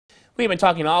We've been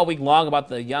talking all week long about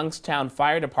the Youngstown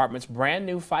Fire Department's brand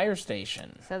new fire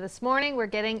station. So this morning we're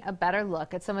getting a better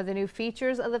look at some of the new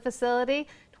features of the facility.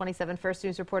 27 First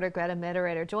News reporter Greta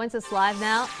Mitterator joins us live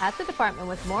now at the department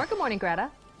with more. Good morning, Greta.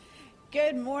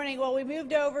 Good morning. Well, we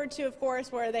moved over to, of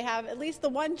course, where they have at least the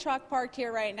one truck parked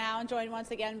here right now, and joined once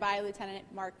again by Lieutenant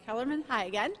Mark Kellerman. Hi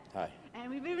again. Hi.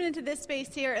 And we've moved into this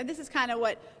space here, and this is kind of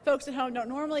what folks at home don't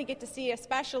normally get to see,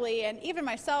 especially, and even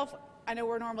myself, I know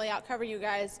we're normally out covering you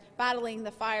guys, battling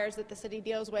the fires that the city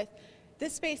deals with.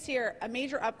 This space here, a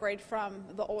major upgrade from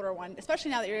the older one, especially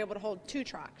now that you're able to hold two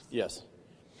trucks. Yes.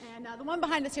 And the one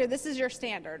behind us here, this is your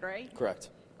standard, right?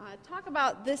 Correct. Talk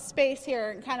about this space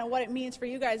here and kind of what it means for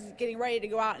you guys getting ready to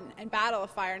go out and battle a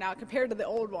fire now compared to the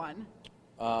old one.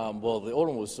 Well, the old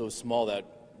one was so small that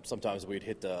sometimes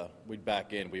we'd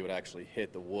back in, we would actually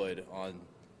hit the wood on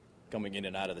coming in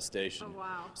and out of the station. Oh,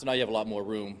 wow. So now you have a lot more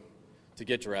room to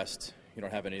get dressed. You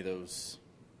don't have any of those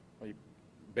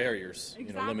barriers,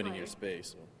 Exactly. Limiting your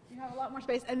space. You have a lot more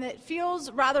space, and it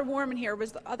feels rather warm in here.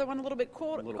 Was the other one a little bit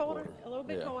colder? A little colder. A little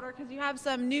bit Yeah. colder, because you have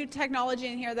some new technology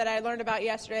in here that I learned about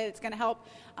yesterday that's going to help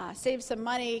save some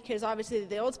money, because obviously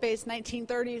the old space,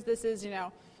 1930s, this is,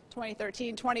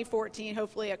 2013, 2014,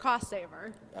 hopefully a cost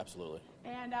saver. Absolutely.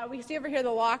 And we see over here the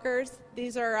lockers.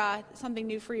 These are something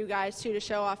new for you guys, too, to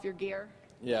show off your gear.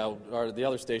 Yeah, the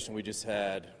other station we just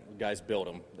had, guys built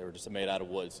them. They were just made out of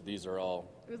wood, so these are all...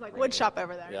 It was like wood shop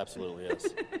over there. Yeah, absolutely, yes.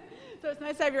 So it's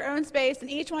nice to have your own space, and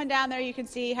each one down there you can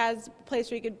see has a place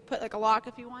where you could put like a lock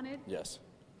if you wanted. Yes.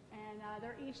 And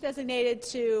they're each designated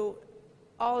to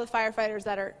all the firefighters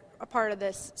that are a part of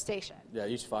this station. Yeah,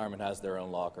 each fireman has their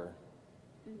own locker.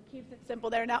 And it keeps it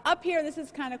simple there. Now up here, this is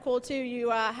kind of cool too. You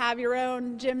have your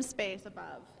own gym space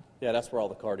above. Yeah, that's where all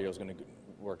the cardio is going to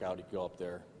work out. You can go up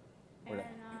there. And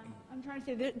I'm trying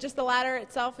to say, just the ladder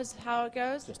itself is how it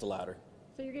goes? Just a ladder.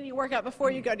 So you're getting your workout before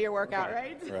you go to your workout,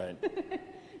 right? Right.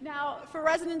 Now, for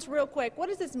residents, real quick, what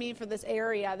does this mean for this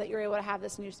area that you're able to have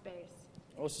this new space?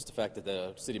 Well, it's just the fact that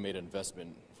the city made an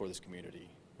investment for this community.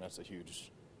 That's a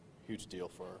huge deal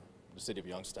for the city of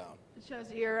Youngstown. It shows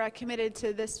that you're committed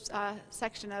to this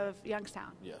section of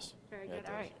Youngstown. Yes. Very Yeah, good. it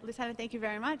All does. right. Lieutenant, thank you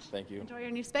very much. Thank you. Enjoy your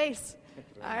new space.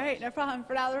 All right. No problem.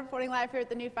 For now, reporting live here at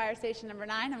the new fire station number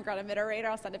 9, I'm Greta Mitterator.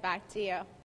 I'll send it back to you.